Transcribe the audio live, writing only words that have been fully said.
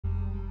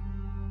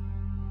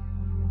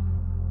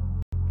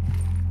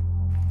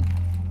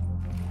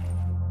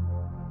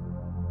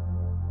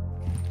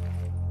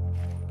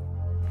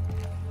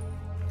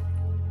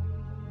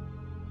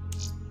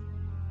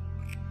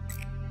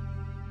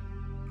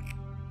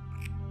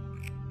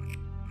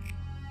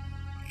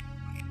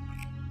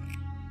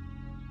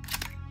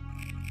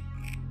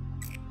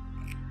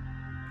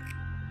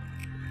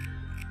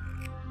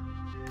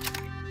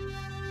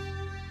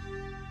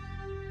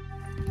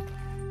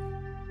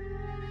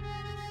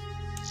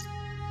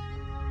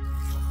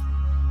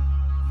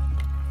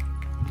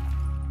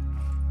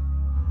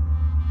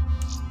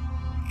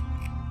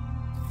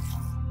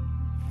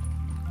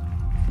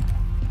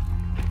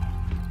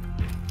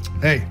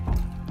Hey,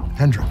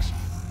 Hendricks.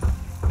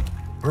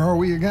 Where are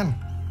we again?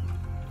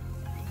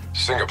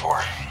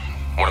 Singapore.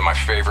 One of my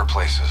favorite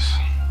places.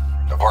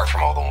 Apart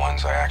from all the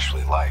ones I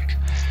actually like.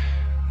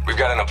 We've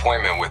got an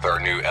appointment with our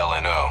new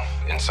LNO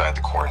inside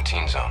the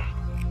quarantine zone.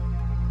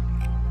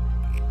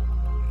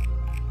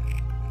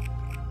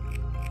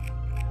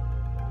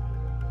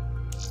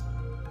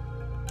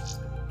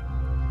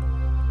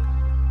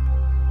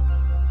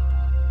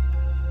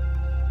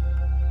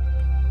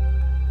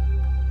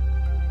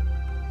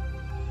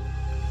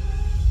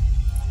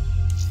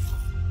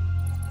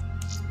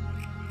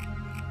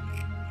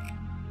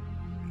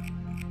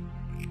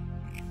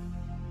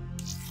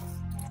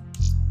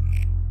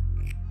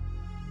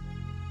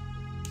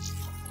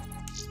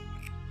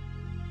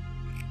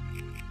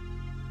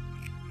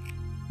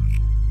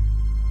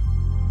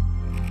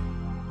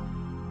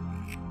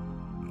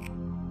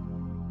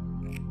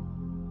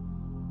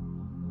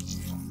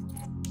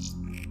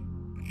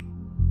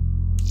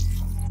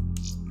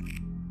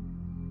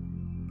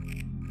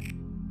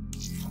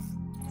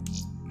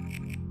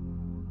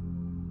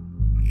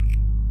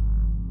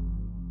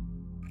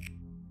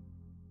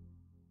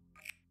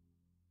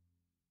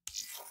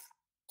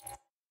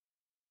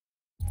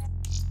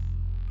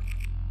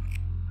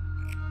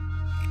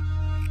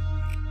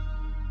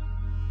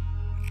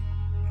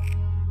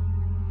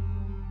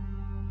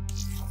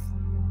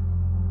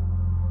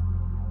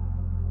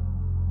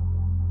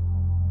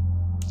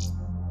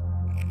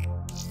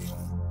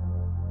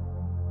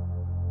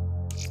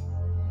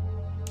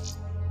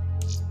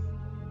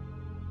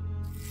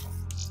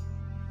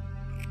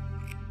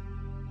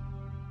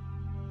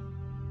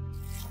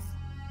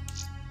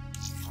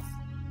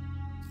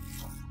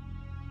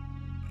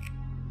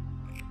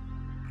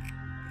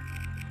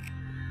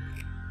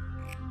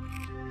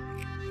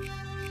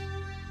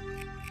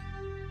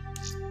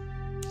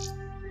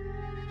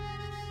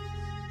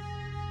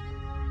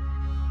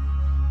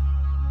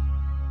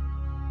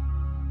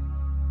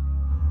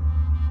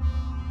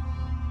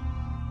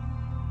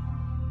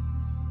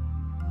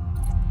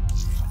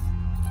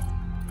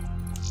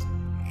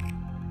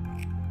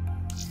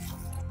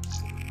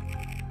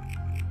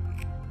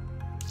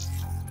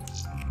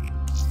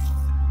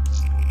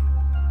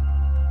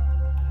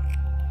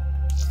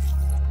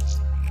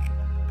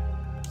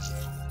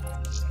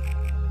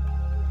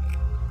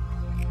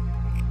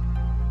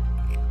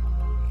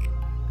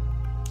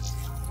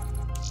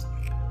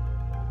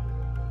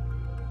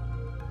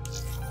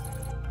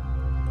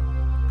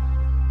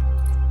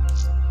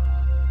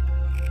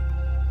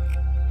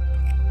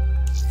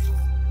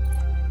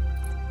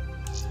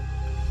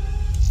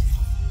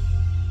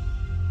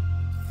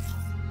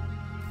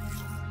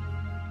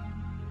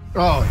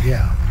 Oh,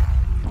 yeah.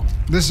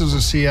 This is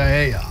a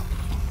CIA op.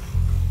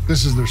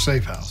 This is their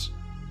safe house.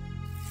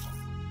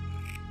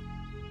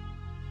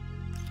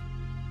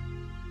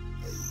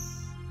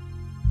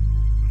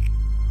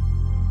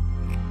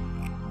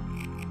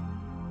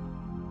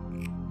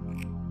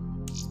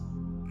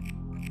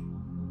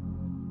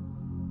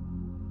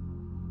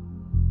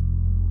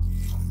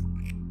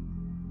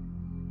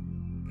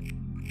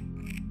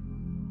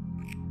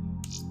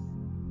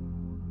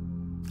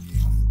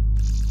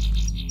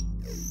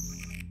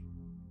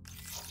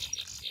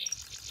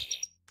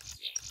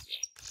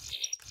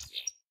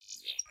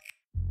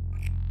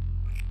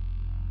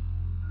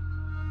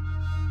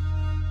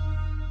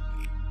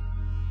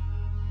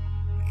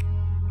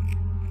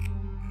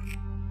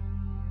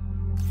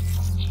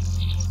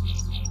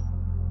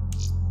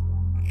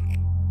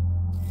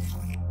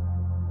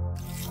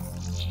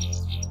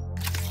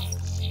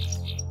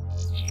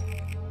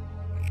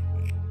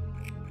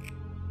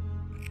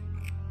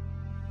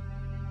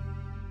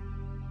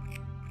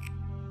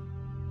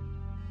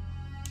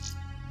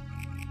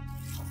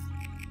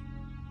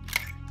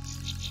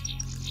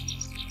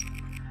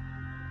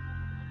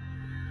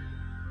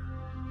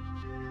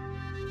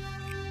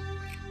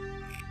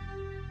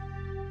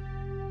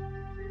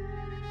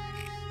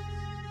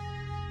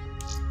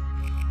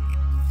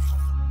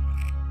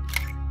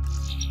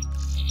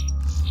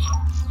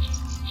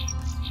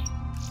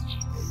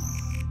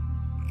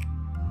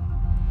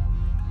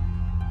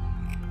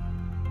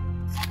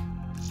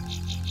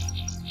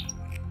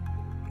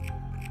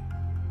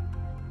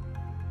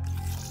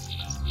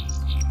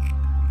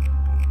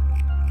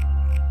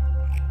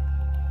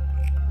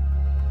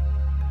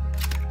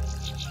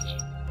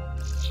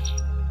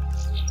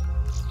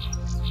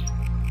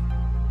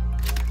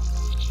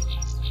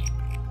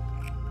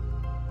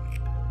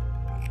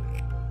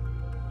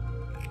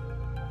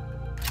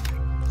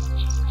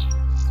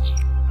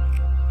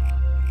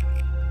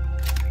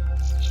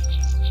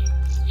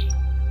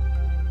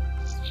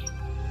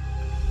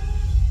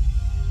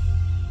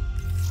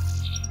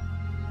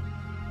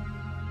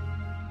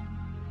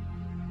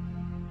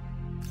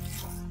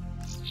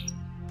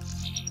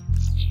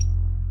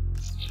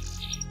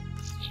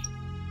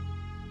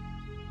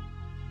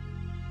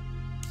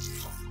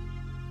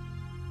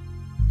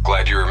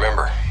 Glad you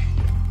remember.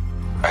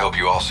 I hope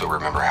you also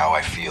remember how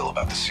I feel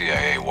about the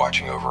CIA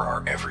watching over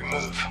our every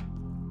move.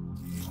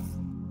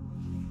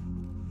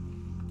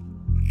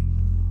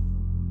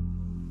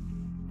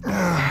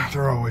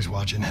 always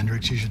watching,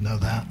 Hendricks. You should know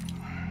that.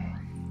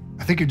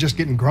 I think you're just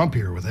getting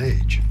grumpier with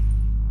age.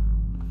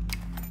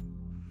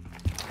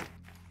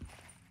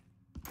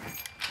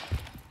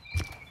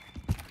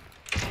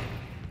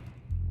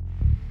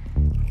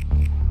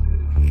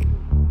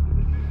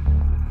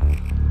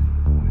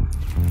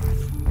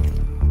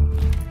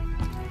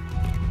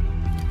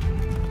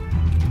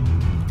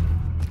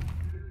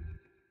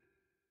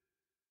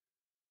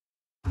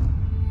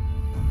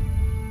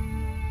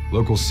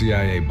 Local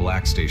CIA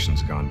black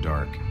station's gone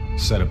dark,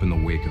 set up in the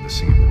wake of the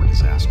Singapore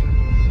disaster.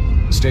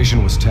 The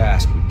station was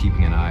tasked with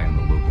keeping an eye on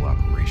the local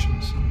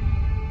operations.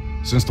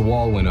 Since the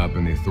wall went up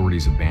and the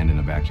authorities abandoned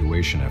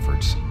evacuation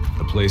efforts,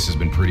 the place has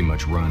been pretty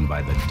much run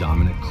by the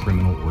dominant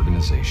criminal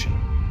organization,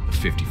 the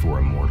 54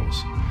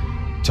 Immortals.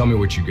 Tell me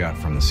what you got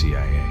from the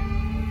CIA.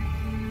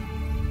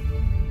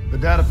 The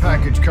data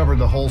package covered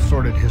the whole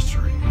sordid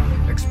history.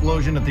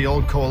 Explosion at the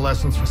old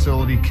Coalescence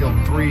facility killed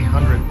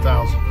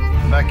 300,000.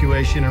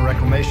 Evacuation and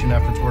reclamation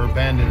efforts were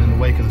abandoned in the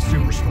wake of the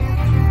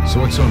superstorm.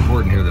 So what's so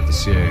important here that the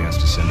CIA has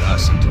to send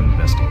us in to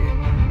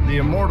investigate? The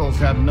Immortals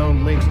have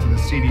known links to the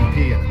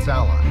CDP and its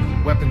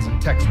allies. Weapons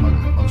and tech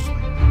smuggling, mostly.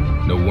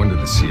 No wonder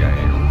the CIA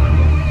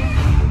are...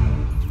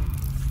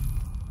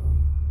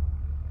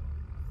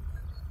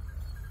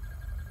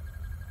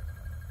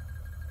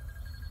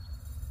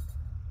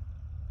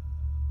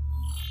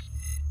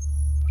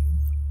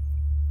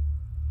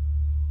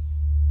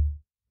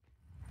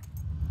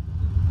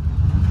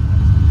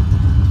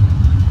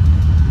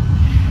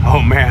 Oh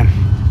man,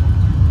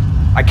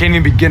 I can't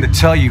even begin to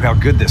tell you how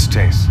good this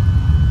tastes.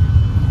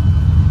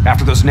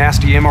 After those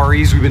nasty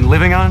MREs we've been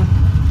living on,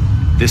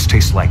 this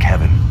tastes like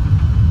heaven.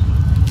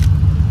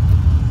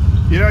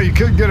 You know, you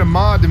could get a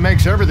mod that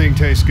makes everything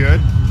taste good.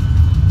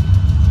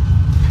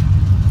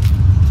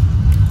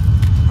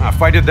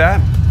 If I did that,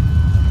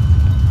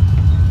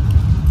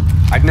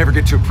 I'd never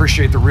get to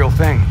appreciate the real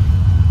thing.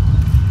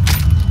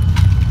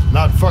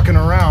 Not fucking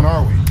around,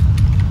 are we?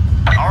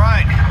 All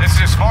right, this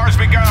is as far as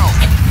we go.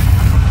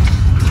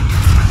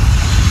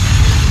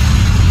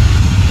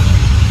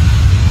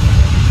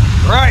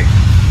 Right,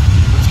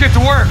 let's get to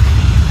work.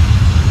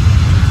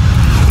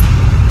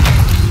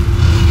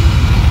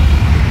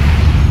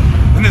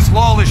 In this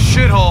lawless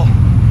shithole,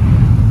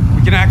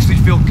 we can actually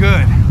feel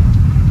good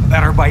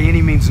about our by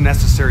any means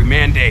necessary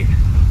mandate.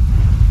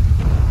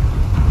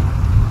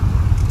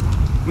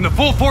 When the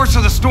full force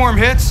of the storm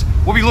hits,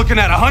 we'll be looking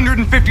at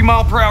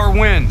 150-mile-per-hour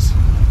winds.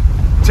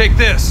 Take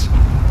this.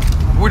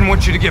 I wouldn't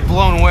want you to get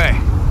blown away.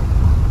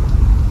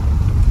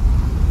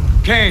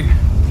 Kane,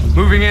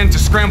 moving in to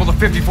scramble the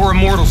 54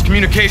 Immortals'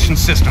 communication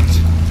systems.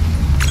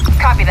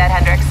 Copy that,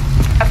 Hendricks.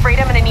 Afraid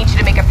I'm gonna need you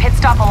to make a pit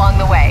stop along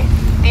the way.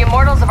 The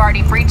Immortals have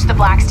already breached the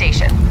Black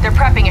Station. They're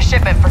prepping a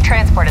shipment for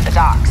transport at the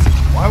docks.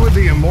 Why would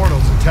the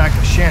Immortals attack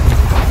a shanty?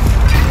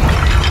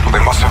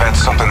 They must have had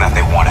something that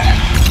they wanted.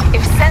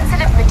 If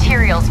sensitive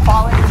materials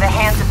fall into the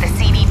hands of the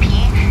CDP,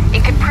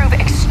 it could prove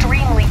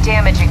extremely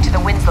damaging to the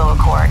Winslow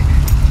Accord.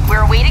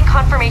 We're awaiting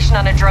confirmation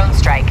on a drone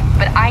strike,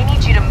 but I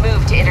need you to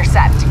move to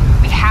intercept.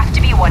 We have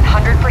to be 100%...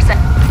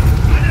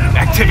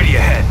 Activity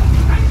ahead.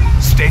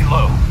 Stay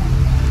low.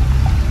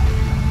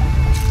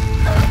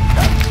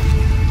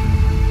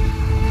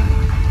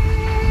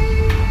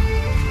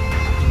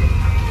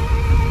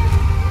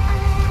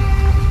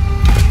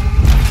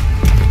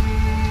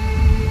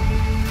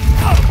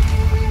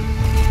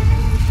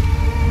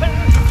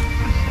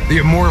 The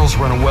Immortals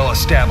run a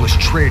well-established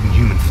trade in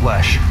human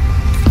flesh.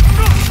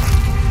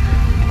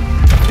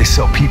 They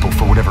sell people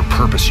for whatever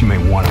purpose you may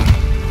want them.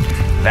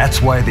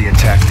 That's why they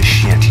attacked the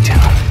shantytown.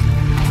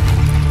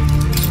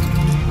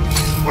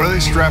 What are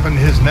they strapping to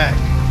his neck?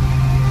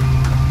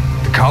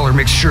 The collar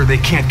makes sure they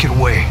can't get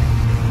away.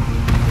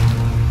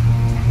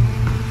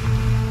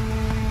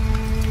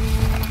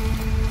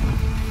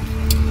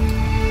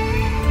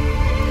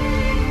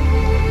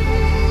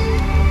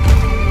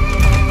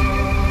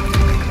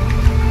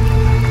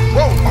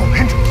 Whoa! Oh,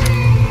 Hendricks!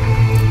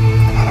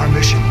 Not our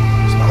mission.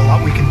 There's not a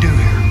lot we can do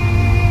here.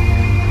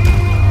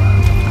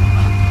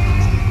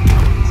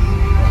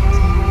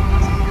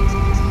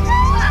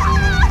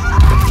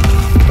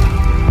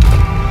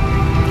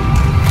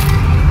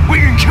 We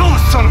can kill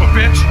this son of a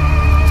bitch!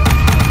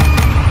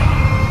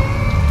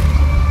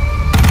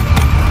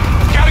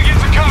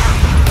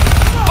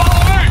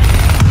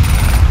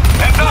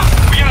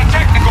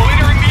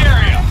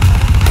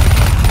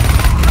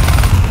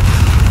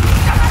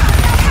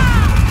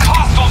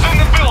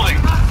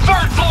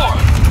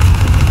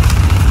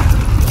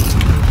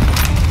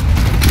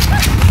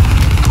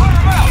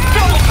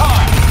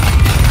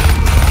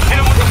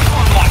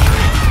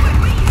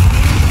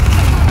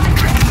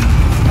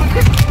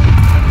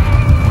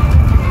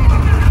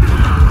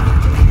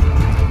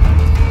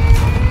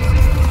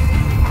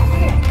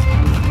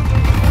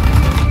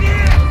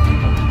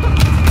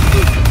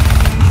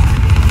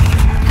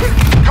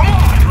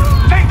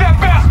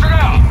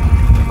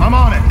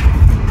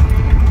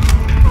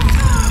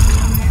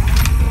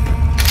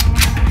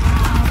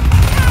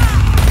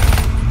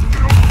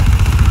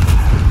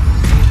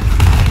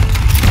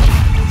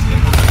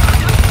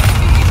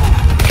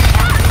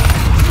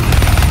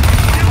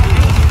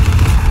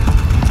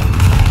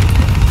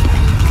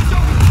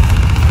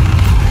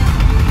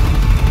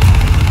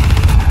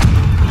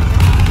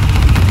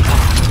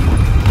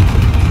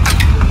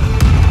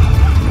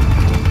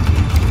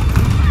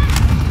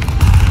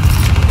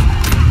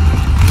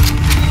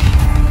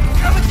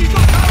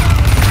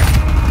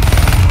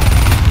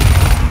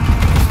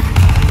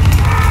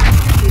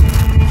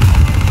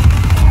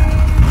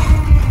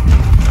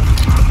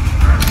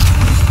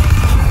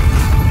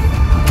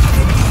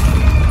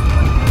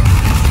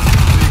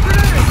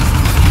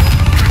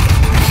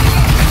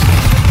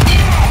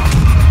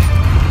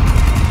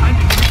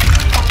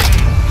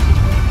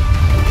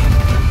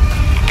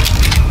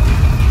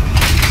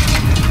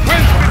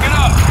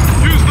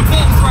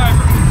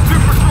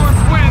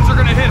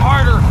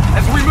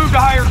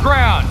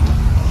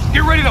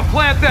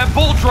 plant that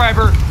bolt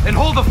driver and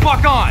hold the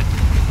fuck on.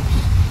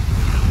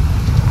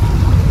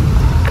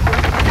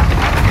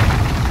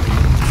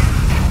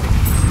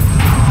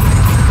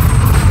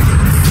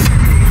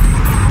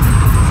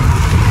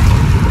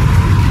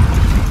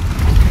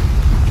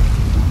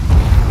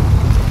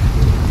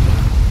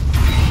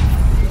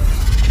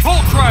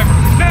 Bolt driver,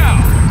 now!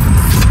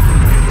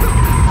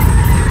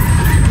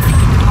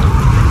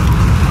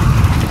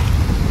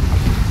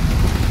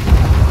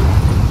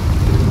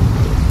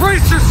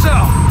 Brace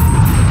yourself!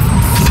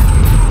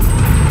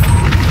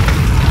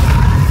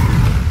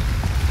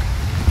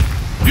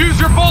 Use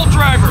your bolt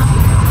driver!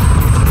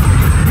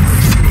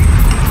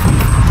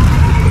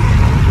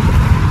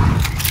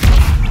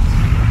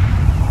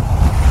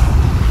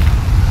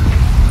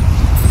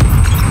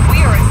 We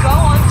are a go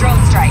on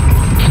drone strike.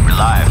 We're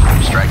live.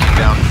 Striking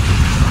down.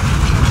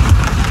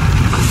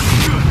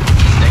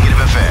 Negative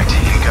effect.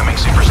 Incoming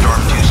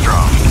superstorm too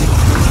strong.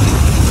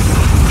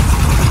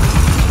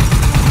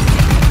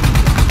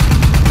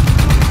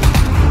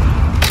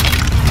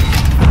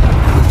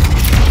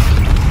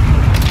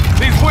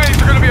 These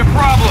waves are gonna be a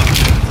problem.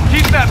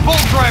 Keep that bolt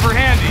driver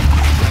handy.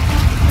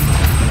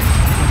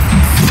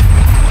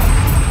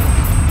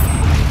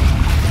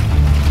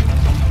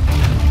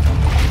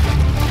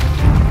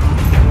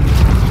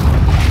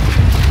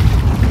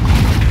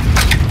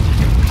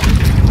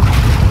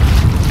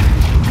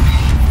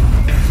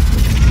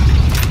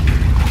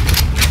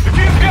 If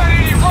you've got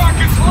any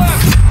rockets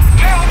left,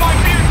 now might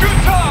be a good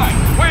time.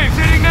 Waves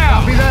hitting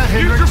now. Copy that,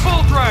 Use Hendricks. your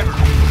bolt driver.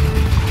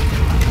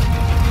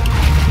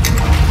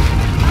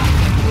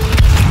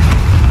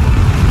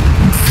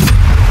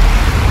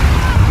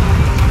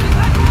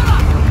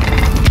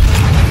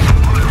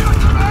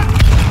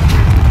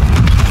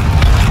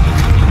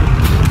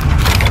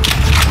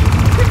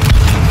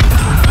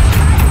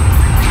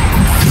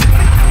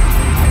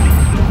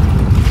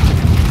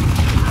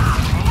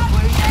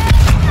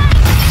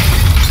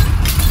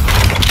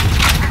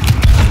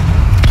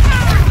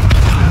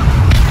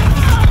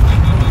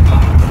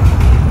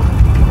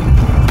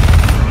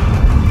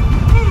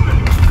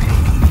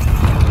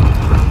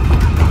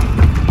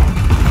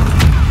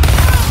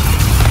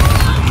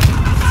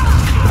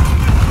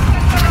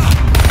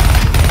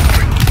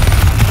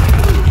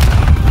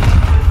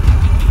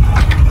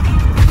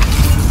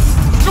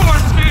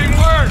 Storm's getting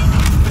worse!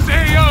 This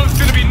AO's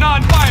gonna be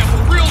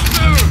non-viable real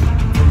soon!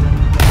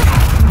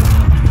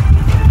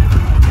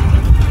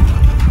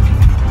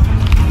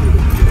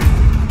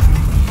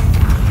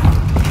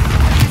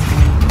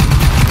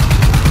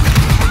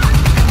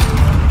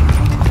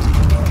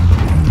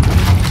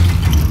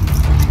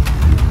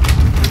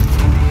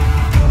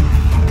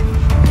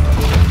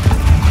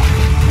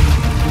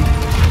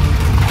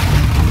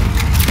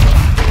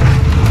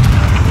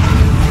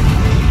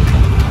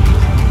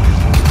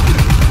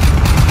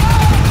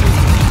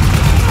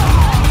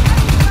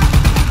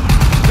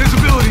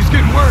 Visibility's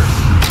getting worse.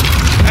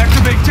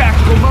 Activate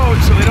tactical mode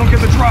so they don't get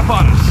the drop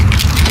on us.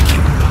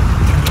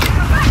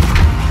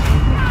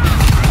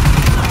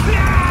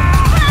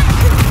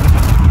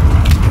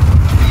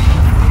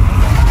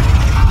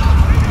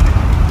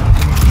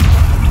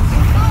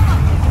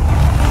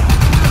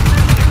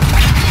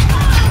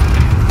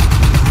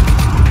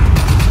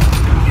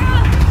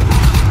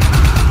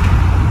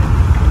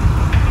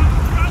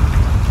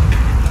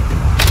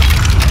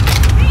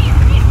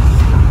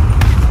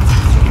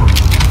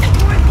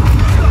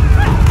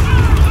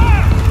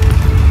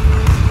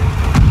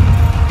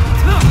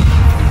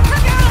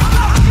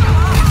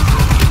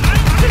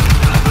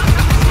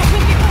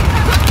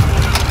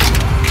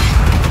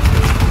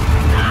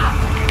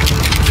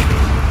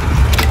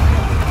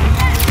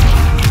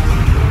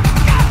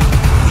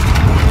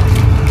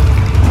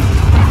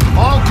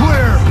 All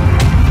clear.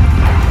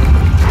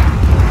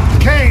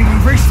 Kane,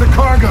 we've reached the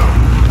cargo.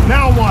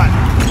 Now what?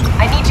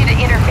 I need you to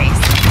interface.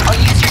 I'll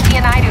use your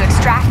DNI to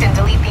extract and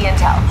delete the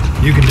intel.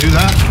 You can do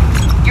that?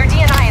 Your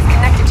DNI is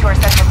connected to our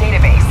central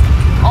database.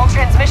 All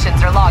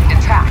transmissions are logged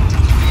and tracked.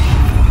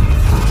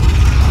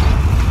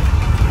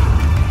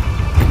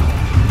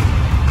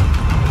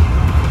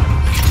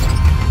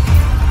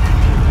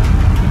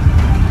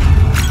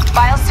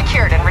 Files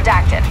secured and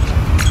redacted.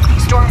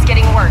 Storm's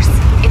getting worse.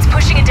 It's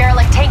pushing a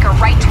derelict tanker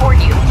right toward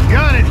you.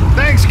 Got it.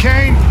 Thanks,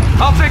 Kane.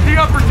 I'll take the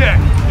upper deck.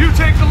 You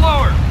take the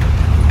lower.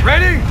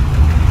 Ready?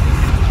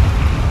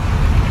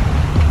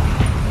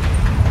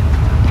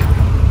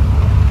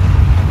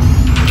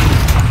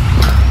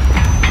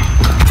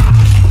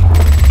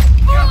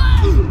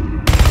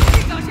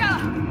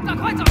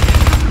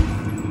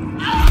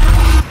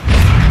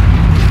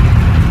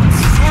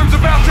 Storm's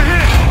about to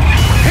hit.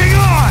 Hang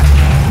on!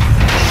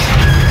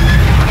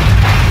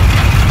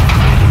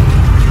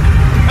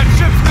 That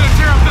ship's gonna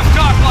tear up this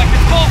dock like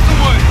it's balsa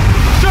wood.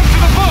 Jump to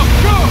the boat.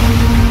 Go!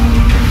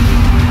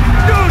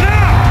 Go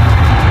now!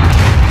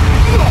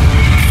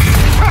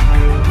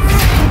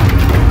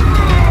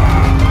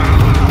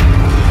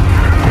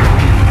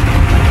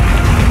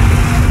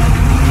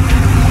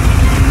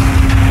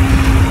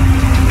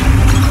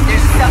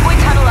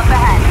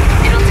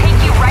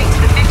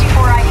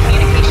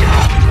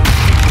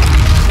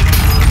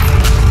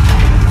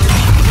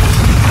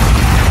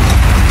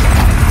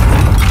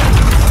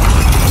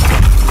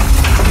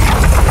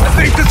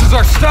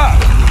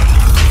 stop!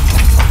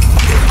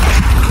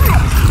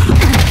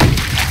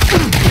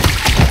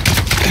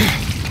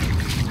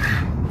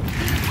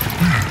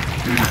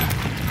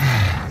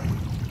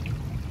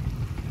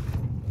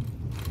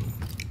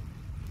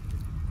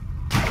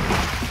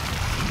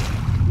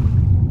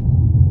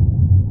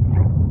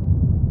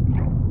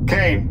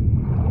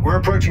 Kane, we're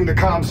approaching the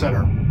comm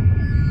center.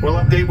 We'll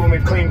update when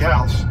we've cleaned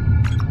house.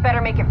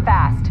 Better make it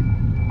fast.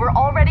 We're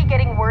already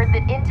getting word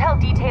that intel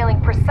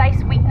detailing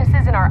precise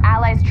weaknesses in our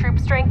allies' troop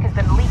strength has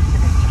been leaked to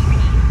the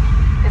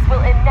CDP. This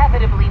will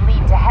inevitably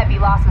lead to heavy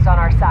losses on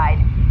our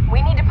side.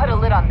 We need to put a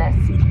lid on this.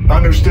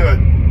 Understood.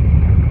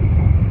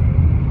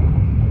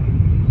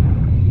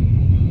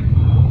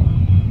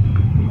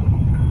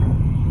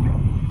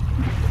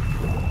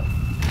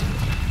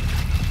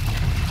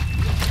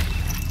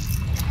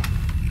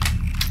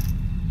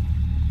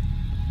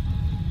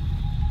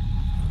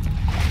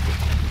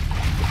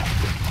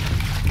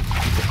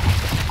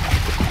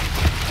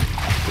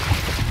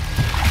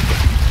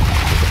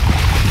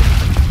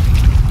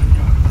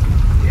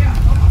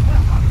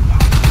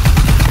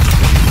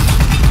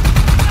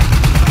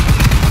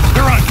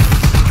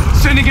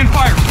 Sending in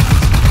fire!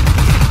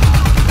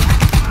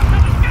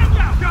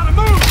 Gotta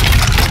move!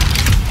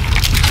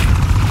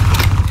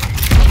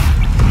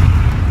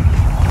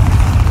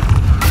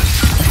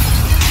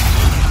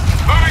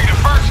 Moving to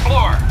first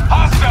floor.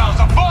 Hostiles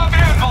above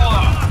and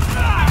below.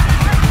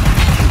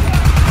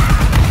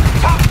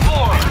 Top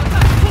floor.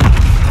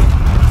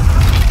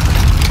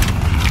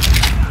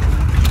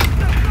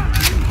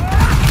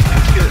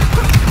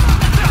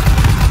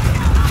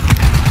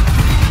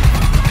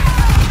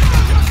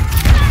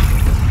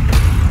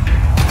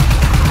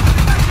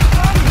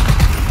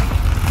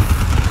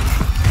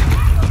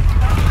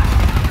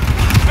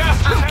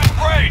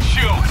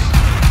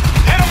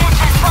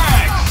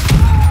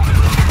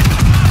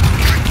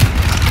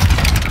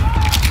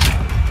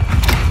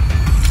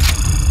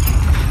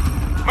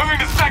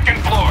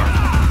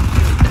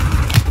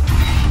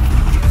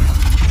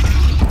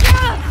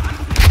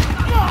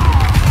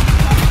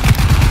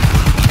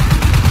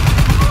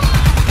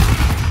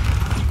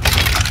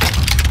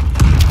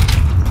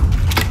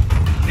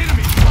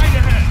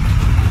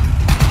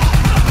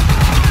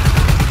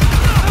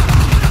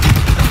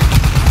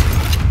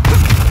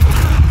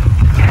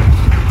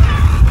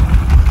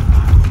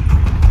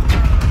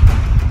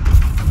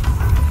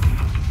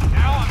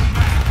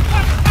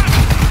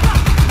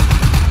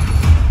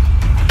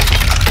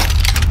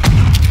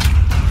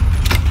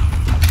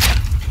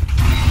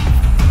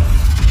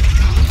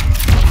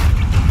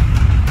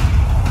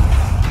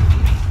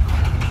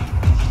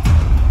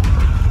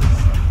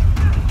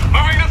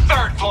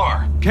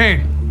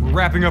 Kane, we're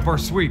wrapping up our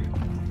sweep.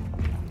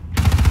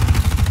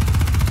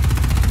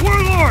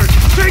 Warlord,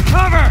 take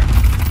cover!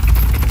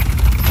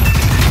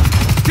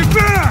 Get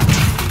back!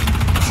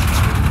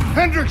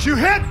 Hendricks, you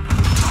hit?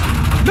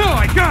 No,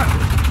 I got it!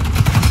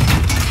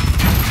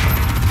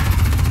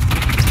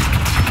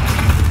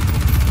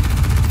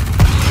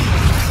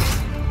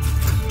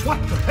 What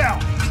the hell?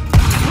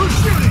 Who's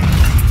shooting?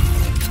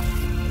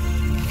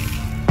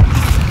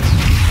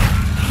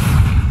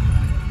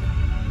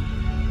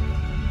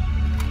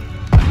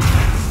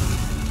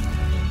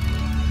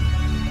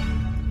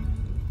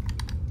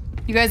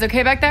 You guys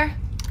okay back there?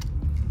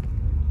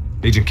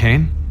 Agent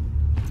Kane?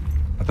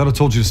 I thought I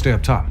told you to stay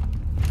up top.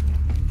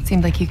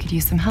 Seemed like you could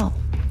use some help.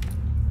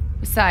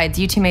 Besides,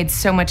 you two made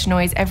so much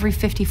noise, every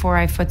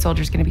 54i foot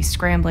soldier's gonna be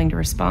scrambling to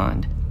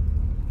respond.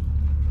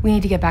 We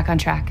need to get back on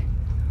track.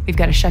 We've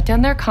got to shut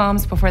down their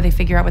comms before they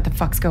figure out what the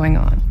fuck's going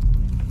on.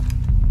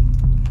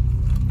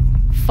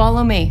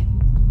 Follow me.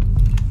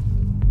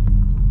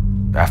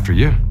 After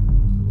you.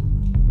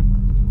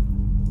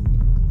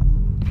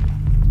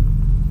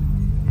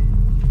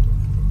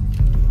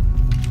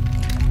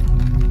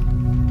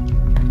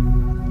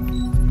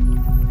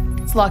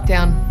 It's locked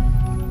down.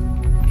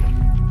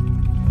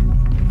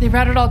 They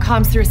routed all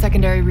comms through a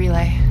secondary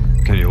relay.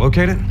 Can you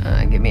locate it?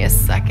 Give me a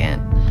second.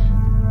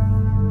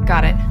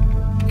 Got it.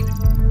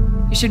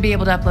 You should be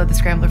able to upload the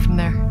scrambler from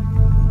there.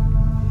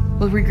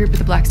 We'll regroup at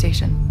the Black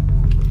Station.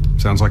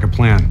 Sounds like a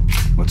plan.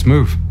 Let's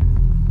move.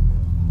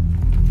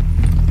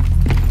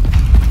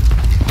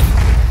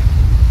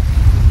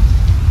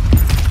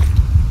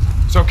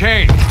 So,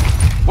 Kane,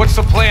 what's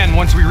the plan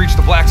once we reach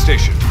the Black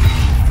Station?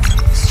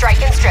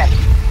 Strike and strip.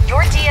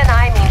 Your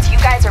DNI means you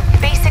guys are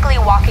basically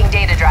walking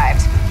data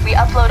drives. We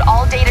upload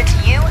all data to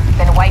you,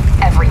 then wipe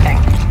everything.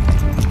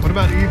 What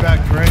about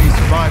evac for any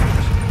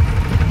survivors?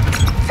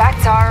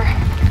 Facts are,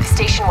 the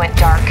station went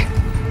dark.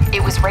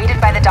 It was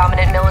raided by the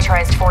dominant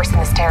militarized force in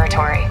this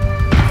territory.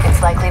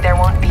 It's likely there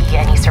won't be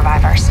any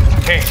survivors.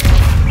 Kane,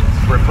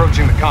 we're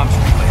approaching the comms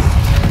relay.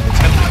 It's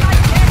heavily.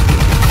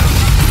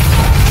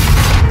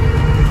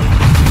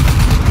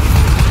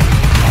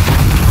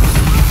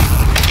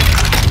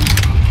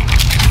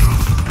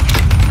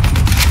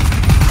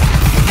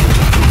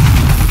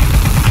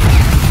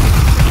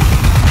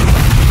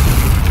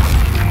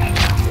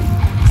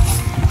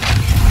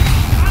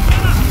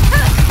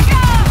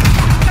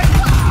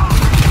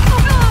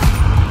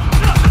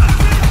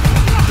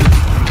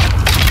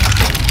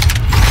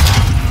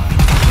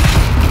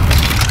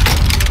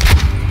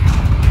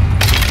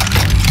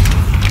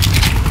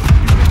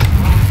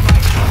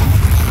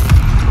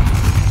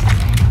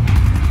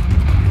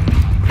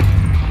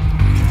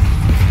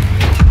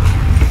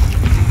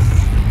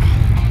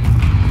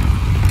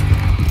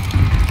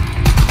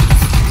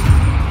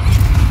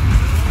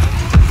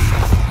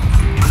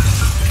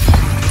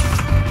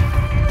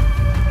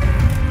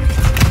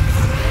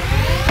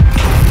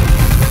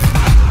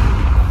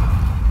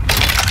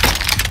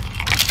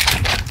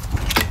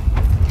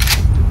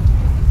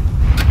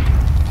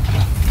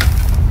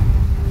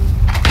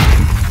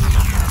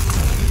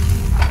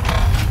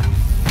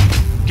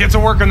 Get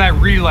to work on that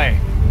relay.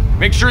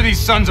 Make sure these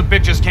sons of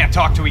bitches can't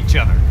talk to each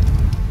other.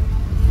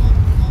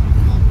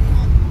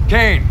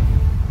 Kane,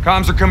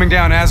 comms are coming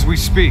down as we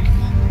speak.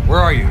 Where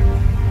are you?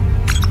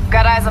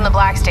 Got eyes on the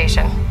Black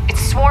Station.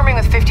 It's swarming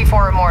with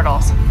 54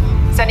 Immortals.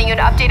 Sending you an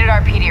updated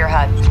RP to your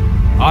HUD.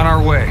 On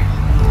our way.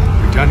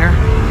 We done here?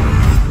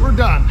 We're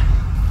done.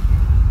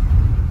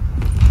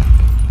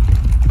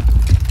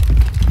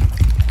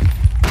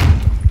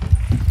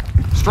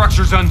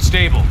 Structure's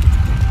unstable.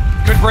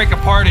 Could break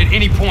apart at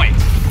any point.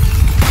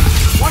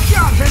 Watch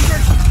out,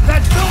 Hendricks! That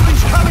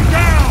building's coming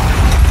down!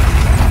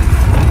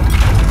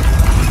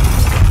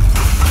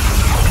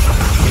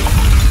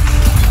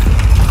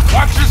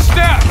 Watch your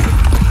step!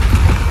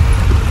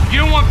 You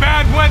don't want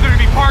bad weather to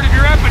be part of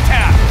your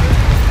epitaph!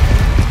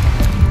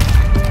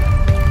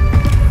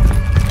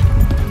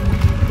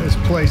 This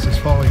place is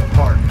falling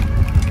apart.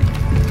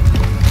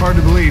 Hard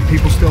to believe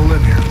people still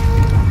live here.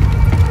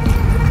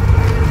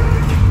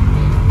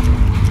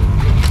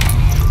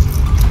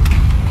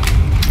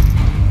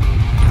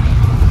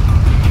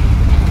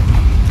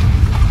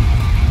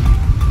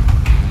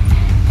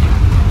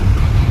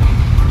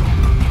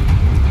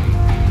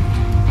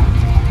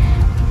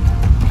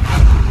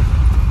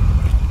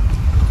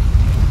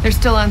 They're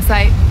still on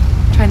site,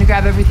 trying to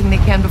grab everything they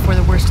can before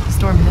the worst of the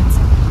storm hits.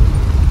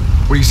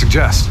 What do you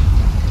suggest?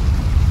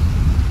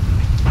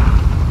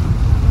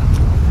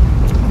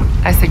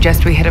 I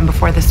suggest we hit them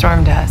before the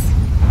storm does.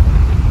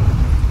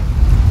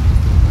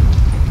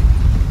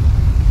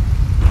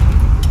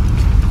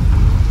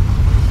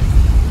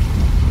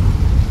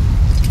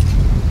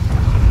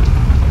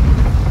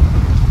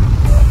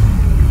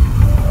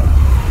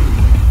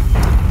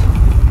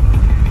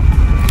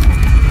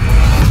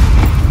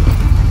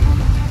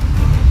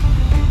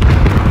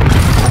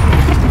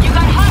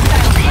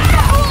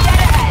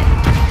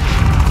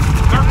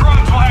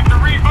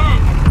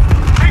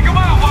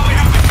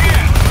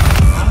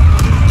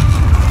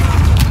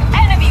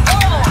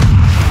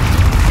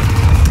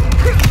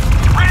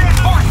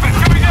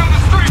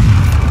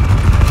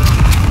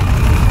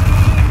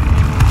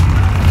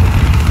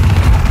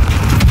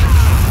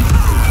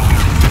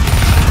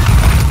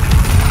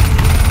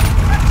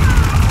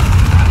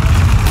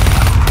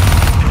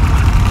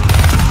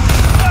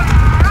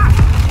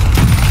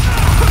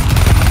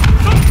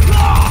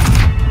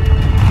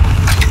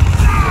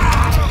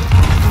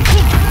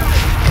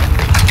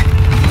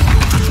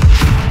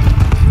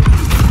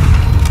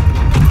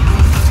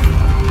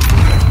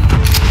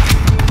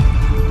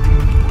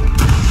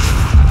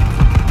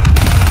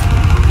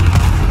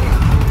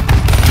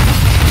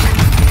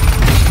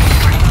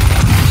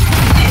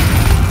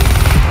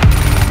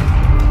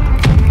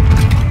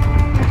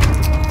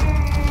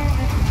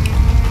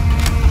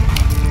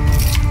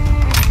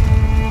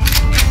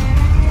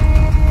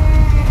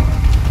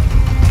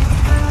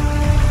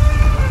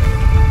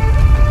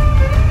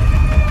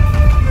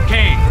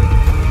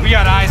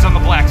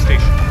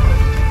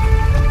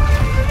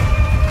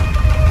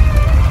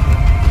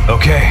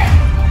 Okay,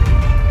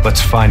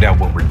 let's find out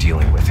what we're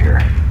dealing with here.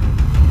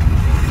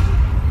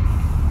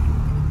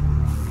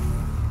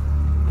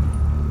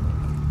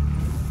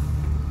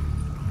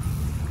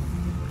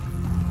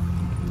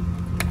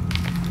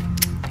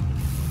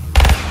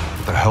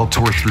 What the hell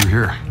tore through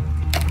here?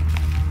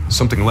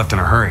 Something left in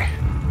a hurry.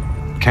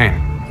 Kane.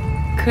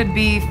 Could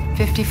be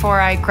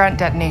 54i grunt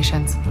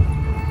detonations.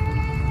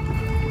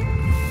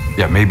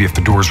 Yeah, maybe if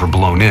the doors were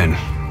blown in.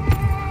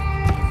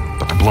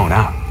 But they're blown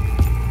out.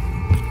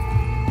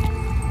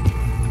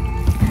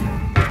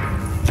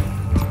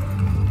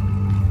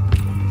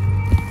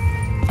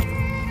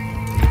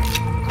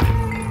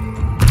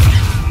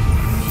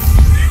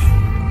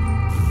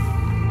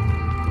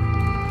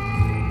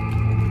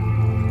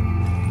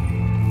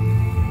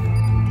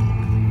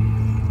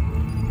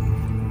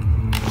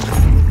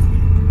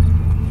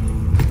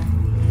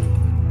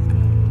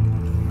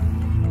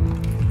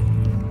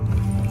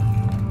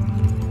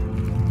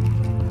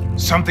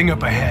 Something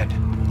up ahead.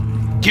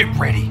 Get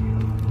ready.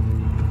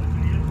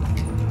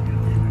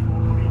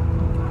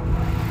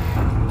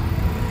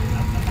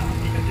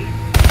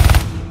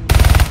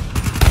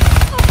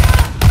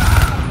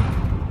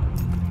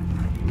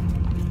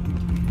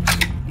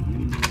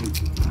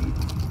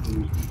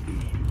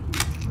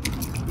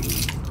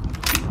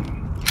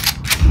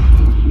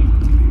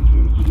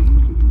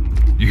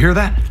 You hear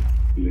that?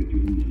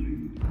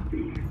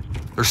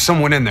 There's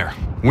someone in there.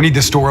 We need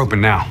this door open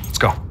now. Let's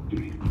go.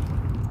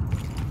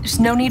 There's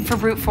no need for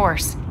brute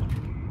force.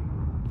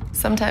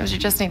 Sometimes you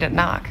just need a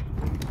knock.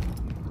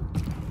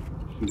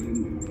 Let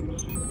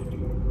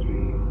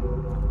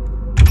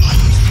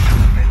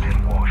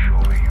them wash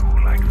over you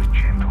like the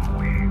gentle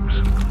waves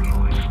of the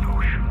bluest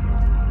ocean.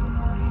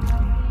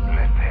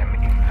 Let them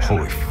envelop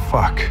Holy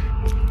fuck.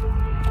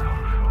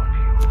 comfort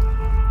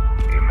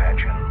you.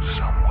 Imagine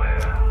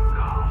somewhere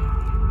calm.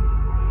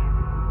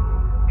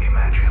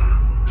 Imagine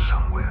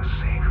somewhere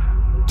safe.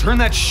 Turn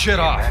that shit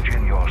off.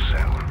 Imagine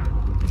yourself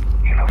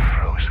in a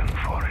frozen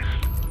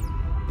forest.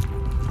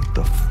 What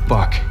the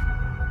fuck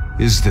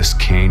is this,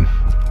 Kane?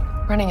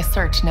 Running a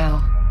search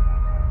now.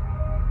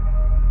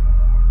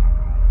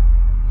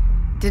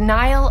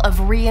 Denial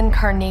of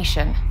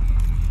reincarnation.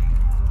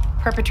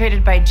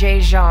 Perpetrated by Jay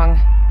Zhang.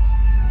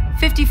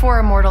 54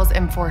 Immortals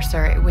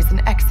Enforcer. It was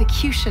an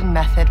execution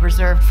method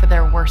reserved for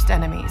their worst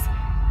enemies.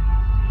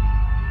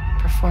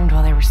 Performed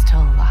while they were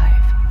still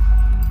alive.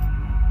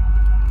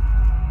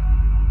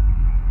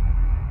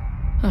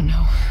 Oh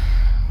no.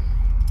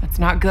 That's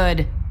not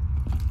good.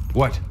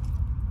 What?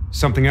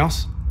 Something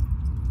else?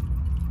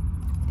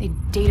 The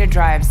data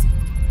drives.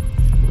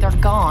 They're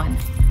gone.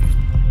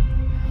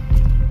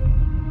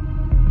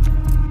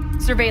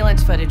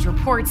 Surveillance footage,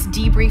 reports,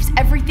 debriefs,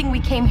 everything we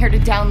came here to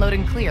download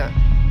and clear.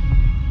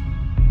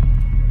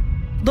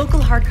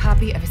 Local hard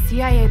copy of a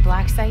CIA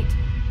black site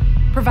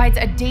provides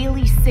a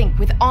daily sync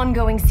with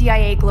ongoing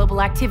CIA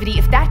global activity.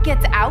 If that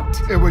gets out...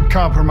 It would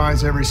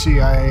compromise every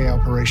CIA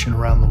operation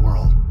around the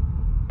world.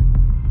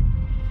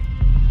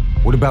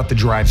 What about the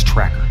drive's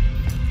tracker?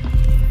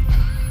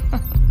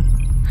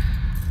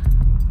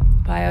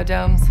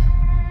 Biodomes.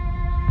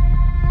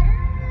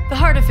 The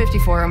heart of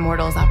 54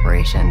 Immortals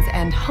operations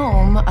and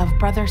home of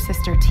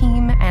brother-sister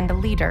team and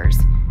leaders,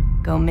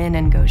 Go Min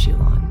and Go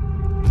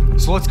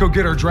Zhulon. So let's go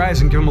get our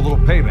drives and give them a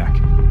little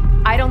payback.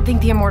 I don't think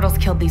the Immortals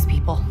killed these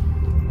people.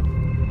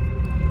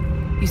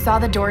 You saw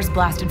the doors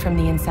blasted from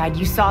the inside.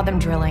 You saw them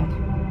drilling.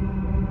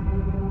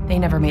 They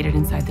never made it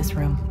inside this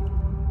room.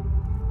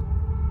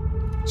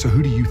 So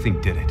who do you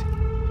think did it?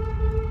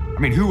 I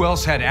mean, who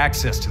else had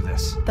access to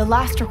this? The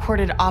last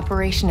recorded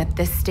operation at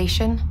this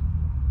station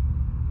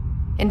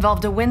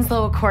involved a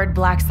Winslow Accord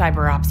Black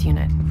Cyber Ops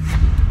unit.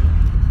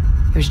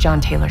 It was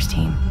John Taylor's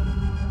team.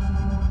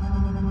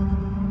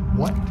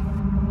 What?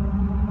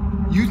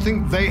 You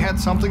think they had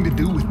something to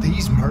do with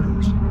these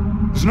murders?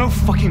 There's no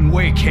fucking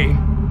way,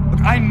 Kane.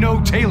 Look, I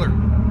know Taylor.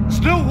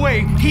 There's no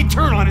way he'd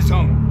turn on his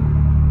own.